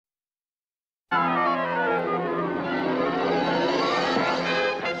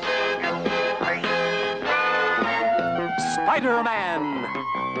Spider-Man.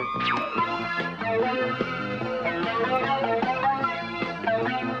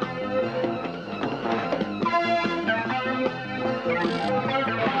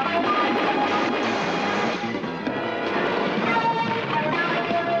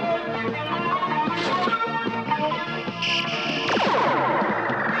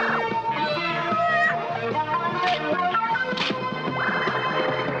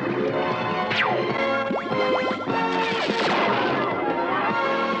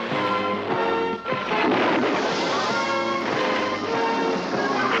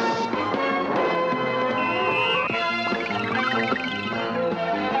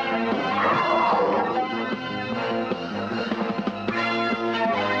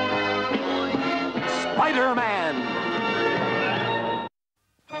 Spider-Man.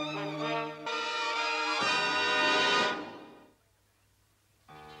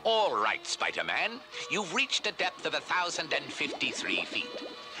 All right, Spider-Man. You've reached a depth of 1,053 feet.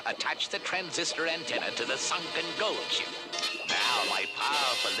 Attach the transistor antenna to the sunken gold ship. Now my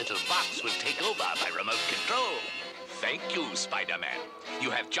powerful little box will take over by remote control. Thank you, Spider-Man. You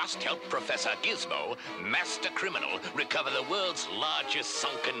have just helped Professor Gizmo, master criminal, recover the world's largest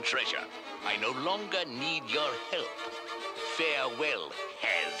sunken treasure. I no longer need your help. Farewell,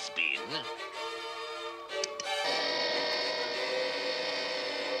 has-been.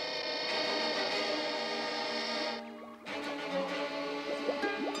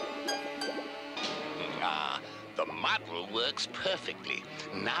 The model works perfectly.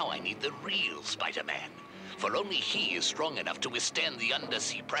 Now I need the real Spider-Man, for only he is strong enough to withstand the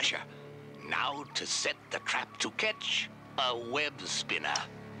undersea pressure. Now to set the trap to catch a web spinner.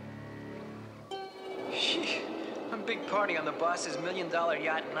 A big party on the boss's $1 million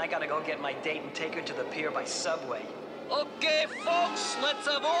yacht, and I gotta go get my date and take her to the pier by subway. Okay, folks, let's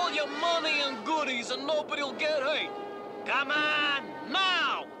have all your money and goodies and nobody'll get hurt. Come on,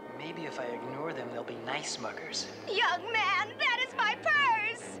 now! Maybe if I ignore them, they'll be nice muggers. Young man, that is my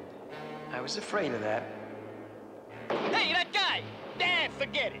purse! I was afraid of that. Hey, that guy!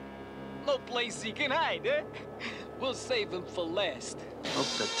 Forget it. No place he can hide, eh? We'll save him for last. Hope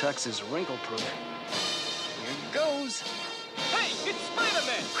the tux is wrinkle-proof. Here he goes. Hey, it's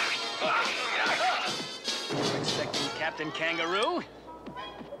Spider-Man! You expecting Captain Kangaroo?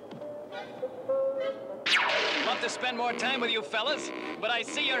 Love to spend more time with you fellas, but I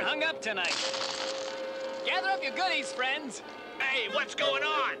see you're hung up tonight. Gather up your goodies, friends. Hey, what's going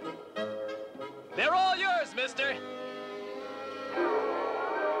on? They're all yours, mister.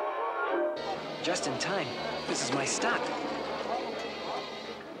 Just in time. This is my stop.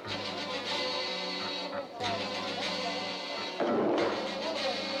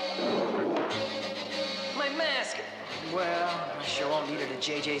 My mask! Well, I sure won't need it at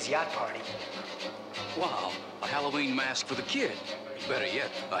JJ's yacht party. Wow, a Halloween mask for the kid. Better yet,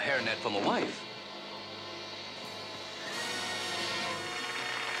 a hairnet for my wife.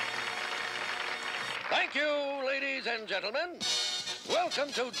 Thank you, ladies and gentlemen. Welcome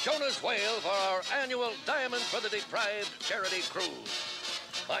to Jonah's Whale for our annual Diamond for the Deprived charity cruise.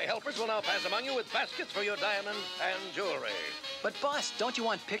 My helpers will now pass among you with baskets for your diamonds and jewelry. But boss, don't you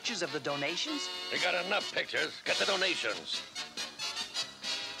want pictures of the donations? We got enough pictures. Get the donations.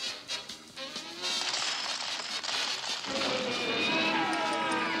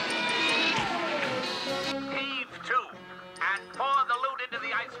 Heave to, and pour the loot into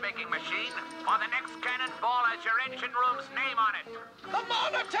the ice-making machine, or the next cannonball has your engine room's name on it. The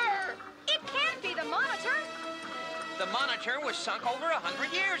Monitor! It can't be the Monitor! The Monitor was sunk over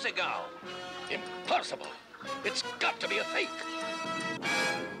 100 years ago. Impossible. It's got to be a fake.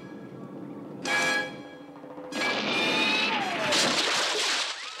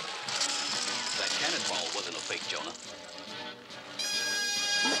 That cannonball wasn't a fake, Jonah.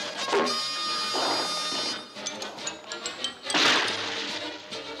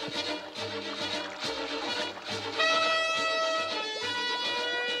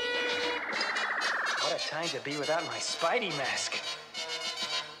 What a time to be without my Spidey mask.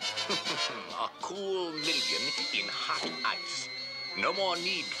 A cool million in hot ice. No more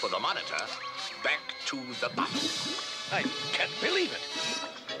need for the Monitor. Back to the bottom. I can't believe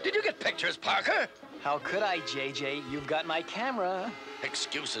it. Did you get pictures, Parker? How could I, JJ? You've got my camera.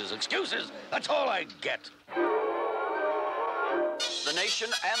 Excuses, excuses. That's all I get. The nation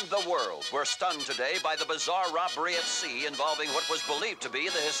and the world were stunned today by the bizarre robbery at sea involving what was believed to be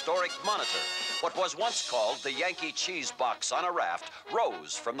the historic Monitor. What was once called the Yankee Cheese Box on a raft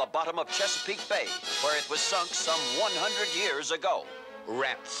rose from the bottom of Chesapeake Bay, where it was sunk some 100 years ago.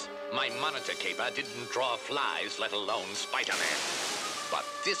 Rats. My Monitor caper didn't draw flies, let alone Spider-Man. But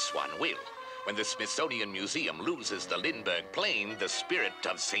this one will. when the Smithsonian Museum loses the Lindbergh plane, the spirit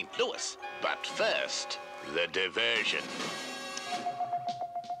of St. Louis. But first, the diversion.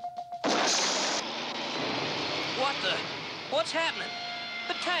 What the? What's happening?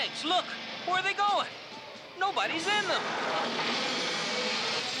 The tanks, look! Where are they going? Nobody's in them!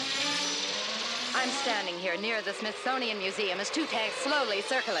 I'm standing here near the Smithsonian Museum as two tanks slowly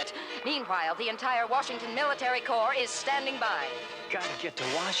circle it. Meanwhile, the entire Washington Military Corps is standing by. Gotta get to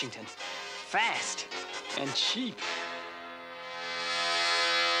Washington. Fast. And cheap.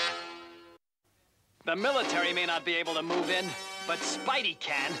 The military may not be able to move in, but Spidey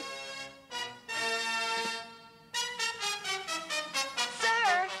can.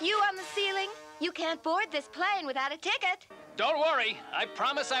 Sir, you on the ceiling? You can't board this plane without a ticket. Don't worry. I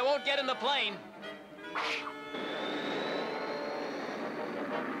promise I won't get in the plane. I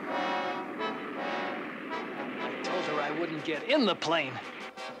told her I wouldn't get in the plane.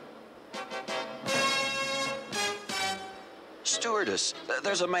 Stewardess,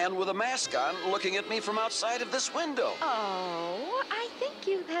 there's a man with a mask on looking at me from outside of this window. Oh, I think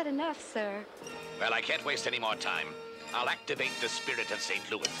you've had enough, sir. Well, I can't waste any more time. I'll activate the spirit of St.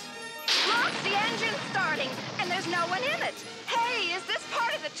 Louis. Look, the engine's starting, and there's no one in it. Hey, is this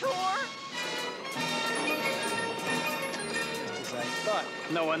part of the tour? Just as I thought.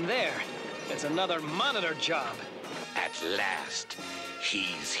 No one there. It's another monitor job. At last,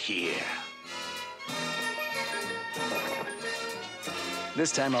 he's here.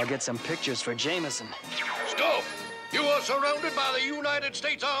 This time I'll get some pictures for Jameson. Stop! You are surrounded by the United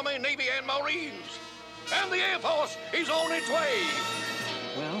States Army, Navy, and Marines. And the Air Force is on its way.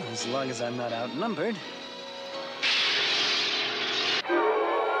 Well, as long as I'm not outnumbered.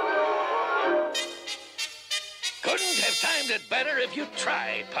 Couldn't have timed it better if you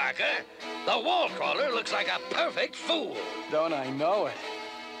tried, Parker. The wall crawler looks like a perfect fool. Don't I know it?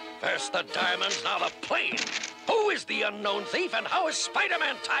 First the diamonds, now the plane. Who is the unknown thief and how is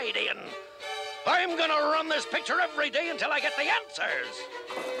Spider-Man tied in? I'm gonna run this picture every day until I get the answers.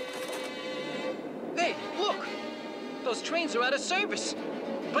 Hey, look! Those trains are out of service.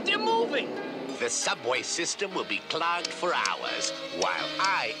 But they're moving! The subway system will be clogged for hours while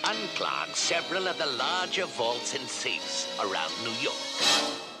I unclog several of the larger vaults and safes around New York.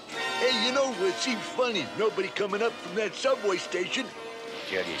 Hey, you know what seems funny? Nobody coming up from that subway station.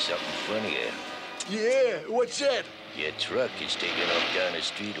 Tell you something funnier. Yeah, what's that? Your truck is taking off down the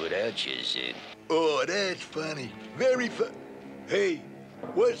street without you, Sid. Oh, that's funny. Very fun. Hey,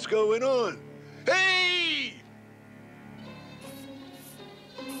 what's going on? Hey!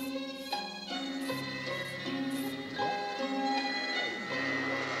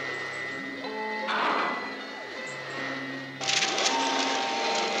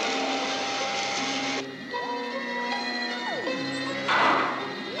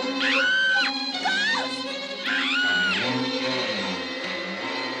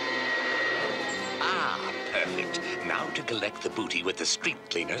 Now to collect the booty with the street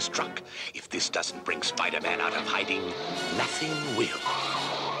cleaner's truck. If this doesn't bring Spider-Man out of hiding, nothing will.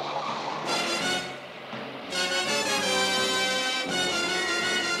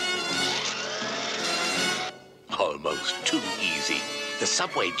 Almost too easy. The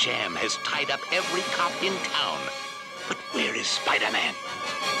subway jam has tied up every cop in town. But where is Spider-Man?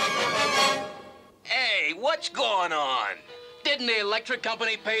 Hey, what's going on? Didn't the electric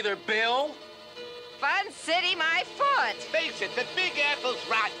company pay their bill? Fun City, my foot. Face it, the Big Apple's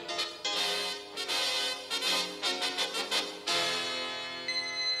rotten.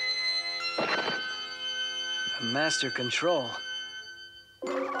 Master control.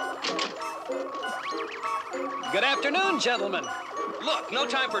 Good afternoon, gentlemen. Look, no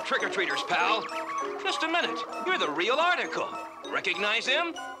time for trick-or-treaters, pal. Just a minute. You're the real article. Recognize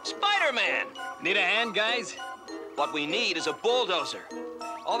him? Spider-Man. Need a hand, guys? What we need is a bulldozer.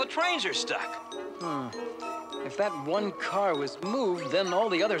 All the trains are stuck. If that one car was moved, then all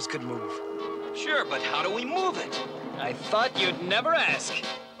the others could move. Sure, but how do we move it? I thought you'd never ask.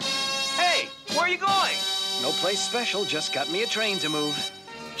 Hey, where are you going? No place special, just got me a train to move.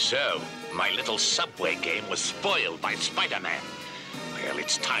 So, my little subway game was spoiled by Spider-Man. Well,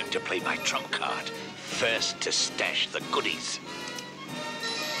 it's time to play my trump card. First to stash the goodies.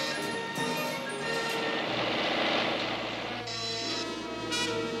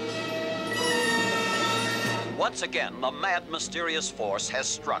 Once again, the mad, mysterious force has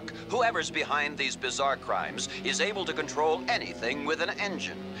struck. Whoever's behind these bizarre crimes is able to control anything with an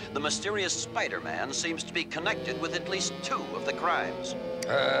engine. The mysterious Spider-Man seems to be connected with at least 2 of the crimes.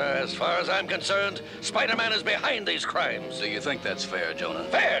 As far as I'm concerned, Spider-Man is behind these crimes. Do you think that's fair, Jonah?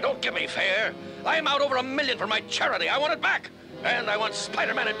 Fair? Don't give me fair. I'm out over $1 million for my charity. I want it back. And I want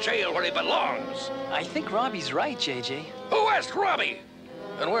Spider-Man in jail where he belongs. I think Robbie's right, JJ. Who asked Robbie?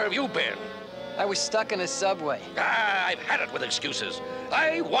 And where have you been? I was stuck in a subway. I've had it with excuses.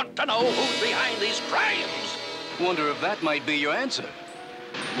 I want to know who's behind these crimes. Wonder if that might be your answer.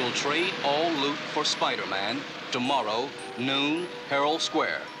 We'll trade all loot for Spider-Man tomorrow, noon, Herald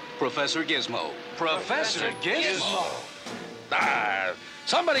Square. Professor Gizmo. Professor Gizmo?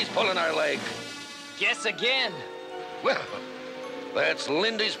 Somebody's pulling our leg. Guess again. Well, that's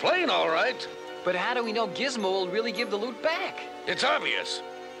Lindy's plane, all right. But how do we know Gizmo will really give the loot back? It's obvious.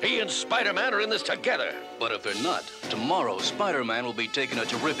 He and Spider-Man are in this together. But if they're not, tomorrow Spider-Man will be taking a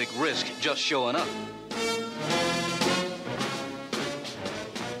terrific risk just showing up.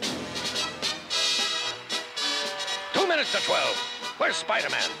 Minutes to 12. Where's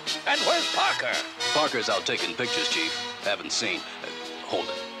Spider-Man? And where's Parker? Parker's out taking pictures, Chief. Haven't seen. Hold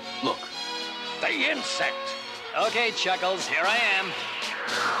it. Look. The insect. Okay, Chuckles, here I am.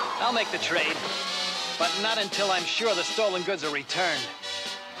 I'll make the trade, but not until I'm sure the stolen goods are returned.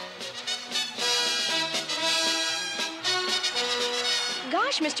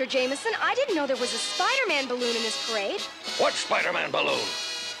 Gosh, Mr. Jameson, I didn't know there was a Spider-Man balloon in this parade. What Spider-Man balloon?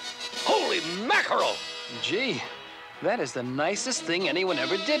 Holy mackerel! Gee. That is the nicest thing anyone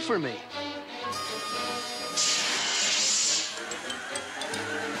ever did for me.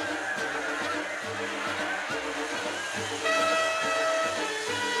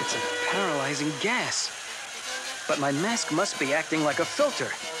 It's a paralyzing gas. But my mask must be acting like a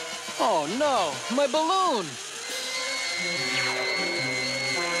filter. Oh no, my balloon!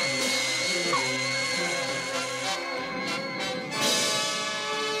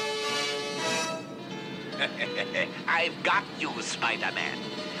 I've got you, Spider-Man.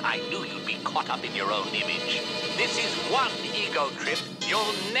 I knew you'd be caught up in your own image. This is one ego trip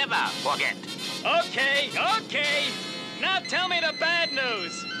you'll never forget. Okay. Now tell me the bad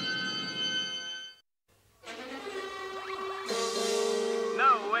news.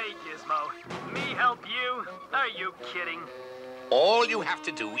 No way, Gizmo. Me help you? Are you kidding? All you have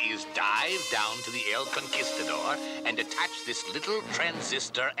to do is dive down to the El Conquistador and attach this little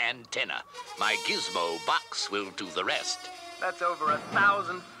transistor antenna. My gizmo box will do the rest. That's over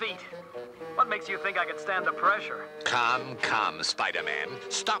 1,000 feet. What makes you think I could stand the pressure? Come, Spider-Man.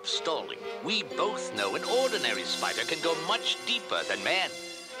 Stop stalling. We both know an ordinary spider can go much deeper than man.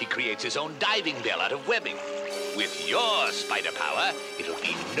 He creates his own diving bell out of webbing. With your spider power, it'll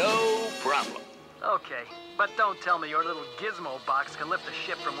be no problem. Okay, but don't tell me your little gizmo box can lift a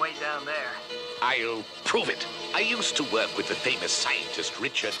ship from way down there. I'll prove it. I used to work with the famous scientist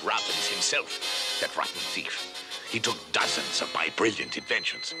Richard Robbins himself, that rotten thief. He took dozens of my brilliant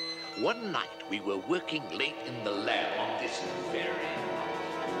inventions. One night, we were working late in the lab on this very...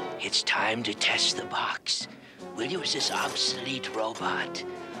 It's time to test the box. We'll use this obsolete robot.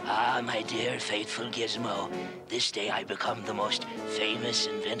 Ah, my dear, faithful Gizmo, this day I become the most famous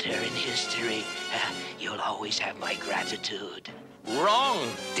inventor in history. You'll always have my gratitude. Wrong,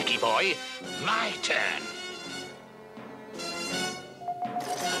 Dickie boy. My turn.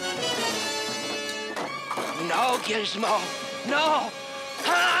 No, Gizmo, no!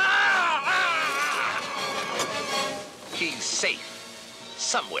 He's safe.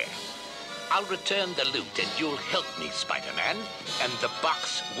 Somewhere. I'll return the loot and you'll help me, Spider-Man, and the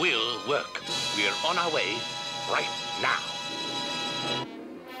box will work. We're on our way right now.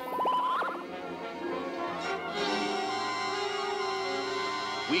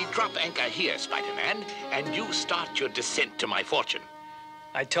 We drop anchor here, Spider-Man, and you start your descent to my fortune.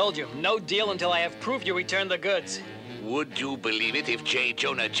 I told you, no deal until I have proof you returned the goods. Would you believe it if J.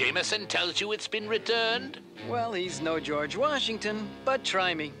 Jonah Jameson tells you it's been returned? Well, he's no George Washington, but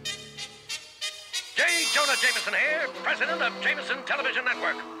try me. J. Jonah Jameson here, president of Jameson Television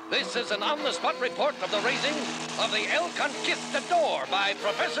Network. This is an on-the-spot report of the raising of the El Conquistador by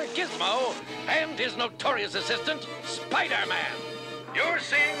Professor Gizmo and his notorious assistant, Spider-Man. You're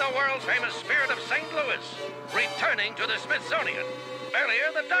seeing the world-famous Spirit of St. Louis returning to the Smithsonian.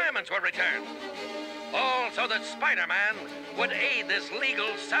 Earlier, the diamonds were returned. All so that Spider-Man would aid this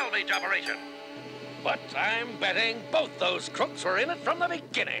legal salvage operation. But I'm betting both those crooks were in it from the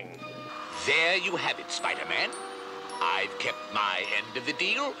beginning. There you have it, Spider-Man. I've kept my end of the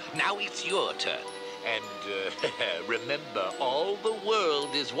deal. Now it's your turn. And remember, all the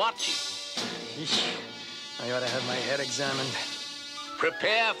world is watching. I ought to have my head examined.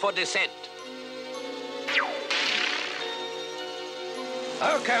 Prepare for descent.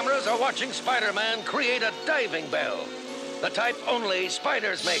 Our cameras are watching Spider-Man create a diving bell, the type only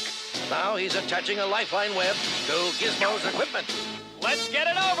spiders make. Now he's attaching a lifeline web to Gizmo's equipment. Let's get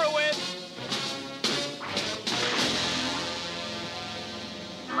it over with.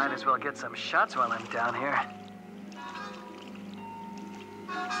 Might as well get some shots while I'm down here.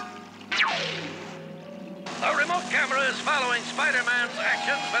 The remote camera is following Spider-Man's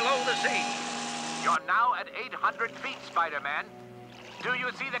actions below the sea. You're now at 800 feet, Spider-Man. Do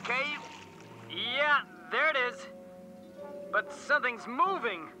you see the cave? Yeah, there it is. But something's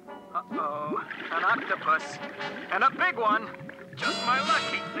moving. Uh-oh, an octopus. And a big one. Just my luck,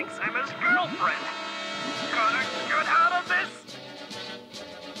 he thinks I'm his girlfriend. Gotta get out of this!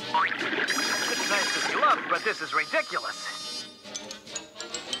 It's nice to be loved, but this is ridiculous.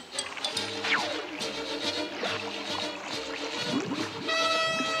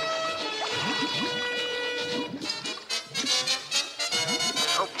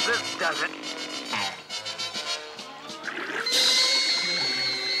 Hope this does it.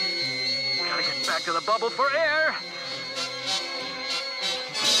 Gotta get back to the bubble for air.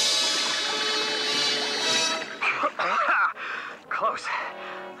 Close.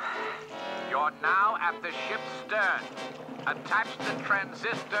 You're now at the ship's stern. Attach the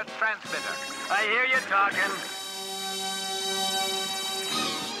transistor transmitter. I hear you talking.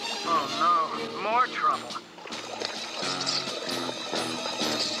 Oh no, more trouble.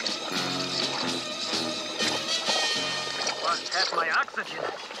 Lost half my oxygen.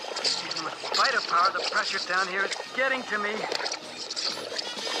 Even with spider power, the pressure down here is getting to me.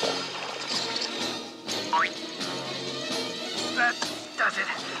 That does it.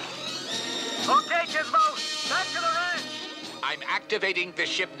 Okay, Gizmo, back to the ranch. I'm activating the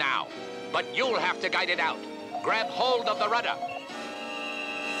ship now, but you'll have to guide it out. Grab hold of the rudder.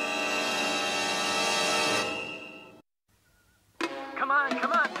 Come on, hang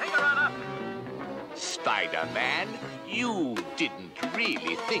her on up. Spider-Man, you didn't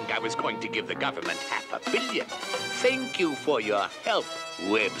really think I was going to give the government $500 million. Thank you for your help,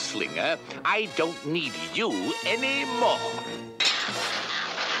 web slinger. I don't need you anymore.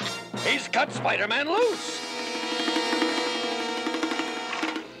 He's cut Spider-Man loose.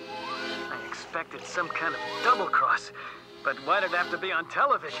 I expected some kind of double cross, but why'd it have to be on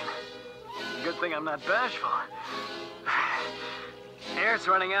television? Good thing I'm not bashful. Air's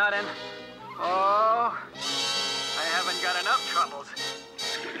running out and... oh, I haven't got enough troubles.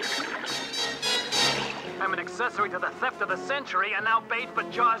 I'm an accessory to the theft of the century and now bait for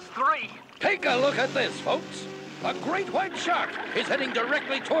Jaws 3. Take a look at this, folks. A great white shark is heading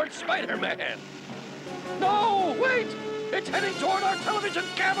directly towards Spider-Man. No, wait! It's heading toward our television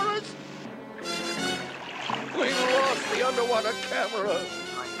cameras. We lost the underwater camera.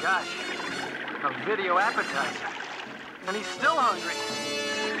 My gosh, a video appetizer. And he's still hungry.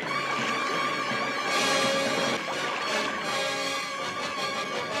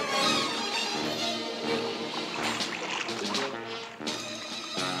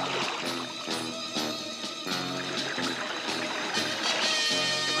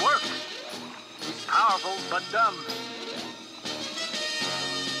 It worked. He's powerful but dumb.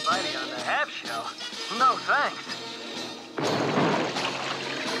 Spidey on the half shell? No thanks.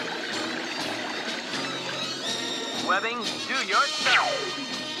 Webbing, do yourself.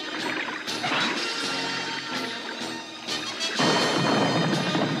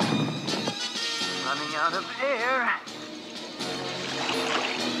 Running out of air.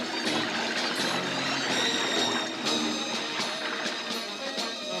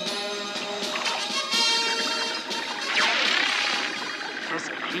 Just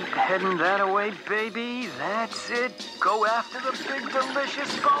keep heading that way, baby. That's it. Go after the big,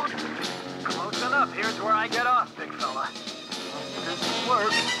 delicious boat. Close enough. Here's where I get off, big fella. This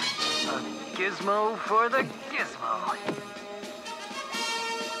works. A gizmo for the gizmo.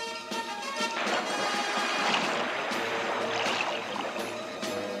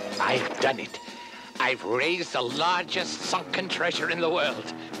 I've done it. I've raised the largest sunken treasure in the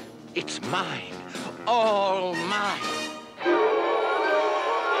world. It's mine. All mine.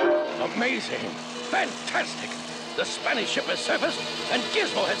 Amazing. Fantastic. The Spanish ship has surfaced, and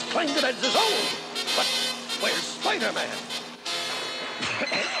Gizmo has claimed it as his own. But where's Spider-Man?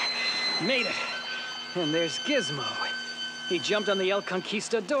 Made it. And there's Gizmo. He jumped on the El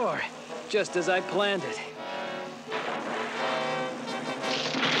Conquistador, just as I planned it.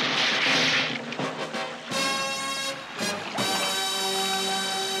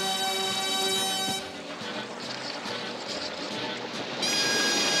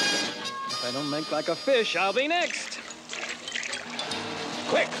 If I don't make like a fish, I'll be next.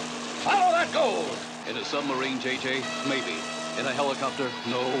 Quick, follow that gold. In a submarine, JJ? Maybe. In a helicopter?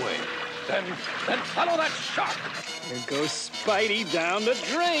 No way. Then follow that shark. Here goes Spidey down the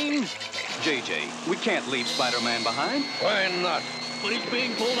drain. JJ, we can't leave Spider-Man behind. Why not? But he's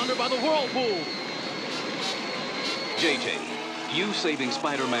being pulled under by the whirlpool. JJ, You saving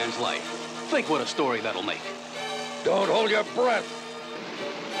Spider-Man's life. Think what a story that'll make. Don't hold your breath.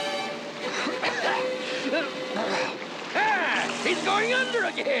 Ah! He's going under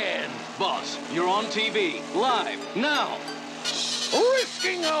again! Boss, you're on TV. Live. Now.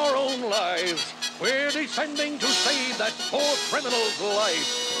 Risking our own lives. We're descending to save that poor criminal's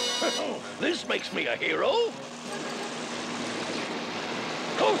life. This makes me a hero.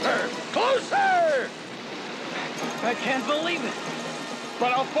 Closer! Closer! I can't believe it.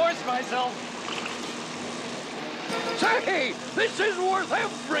 But I'll force myself. Say, this is worth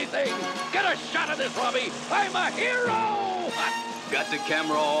everything. Get a shot of this, Robbie. I'm a hero! Got the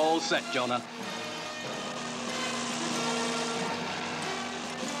camera all set, Jonah.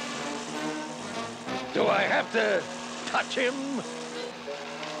 Do I have to touch him?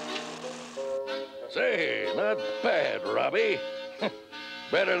 Say, not bad, Robbie.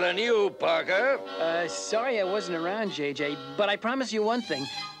 Better than you, Parker. Sorry I wasn't around, JJ, but I promise you one thing.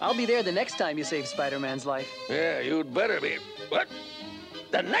 I'll be there the next time you save Spider-Man's life. Yeah, you'd better be. What?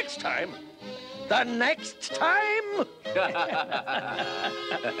 The next time? The next time?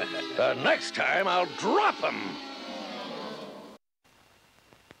 The next time I'll drop him.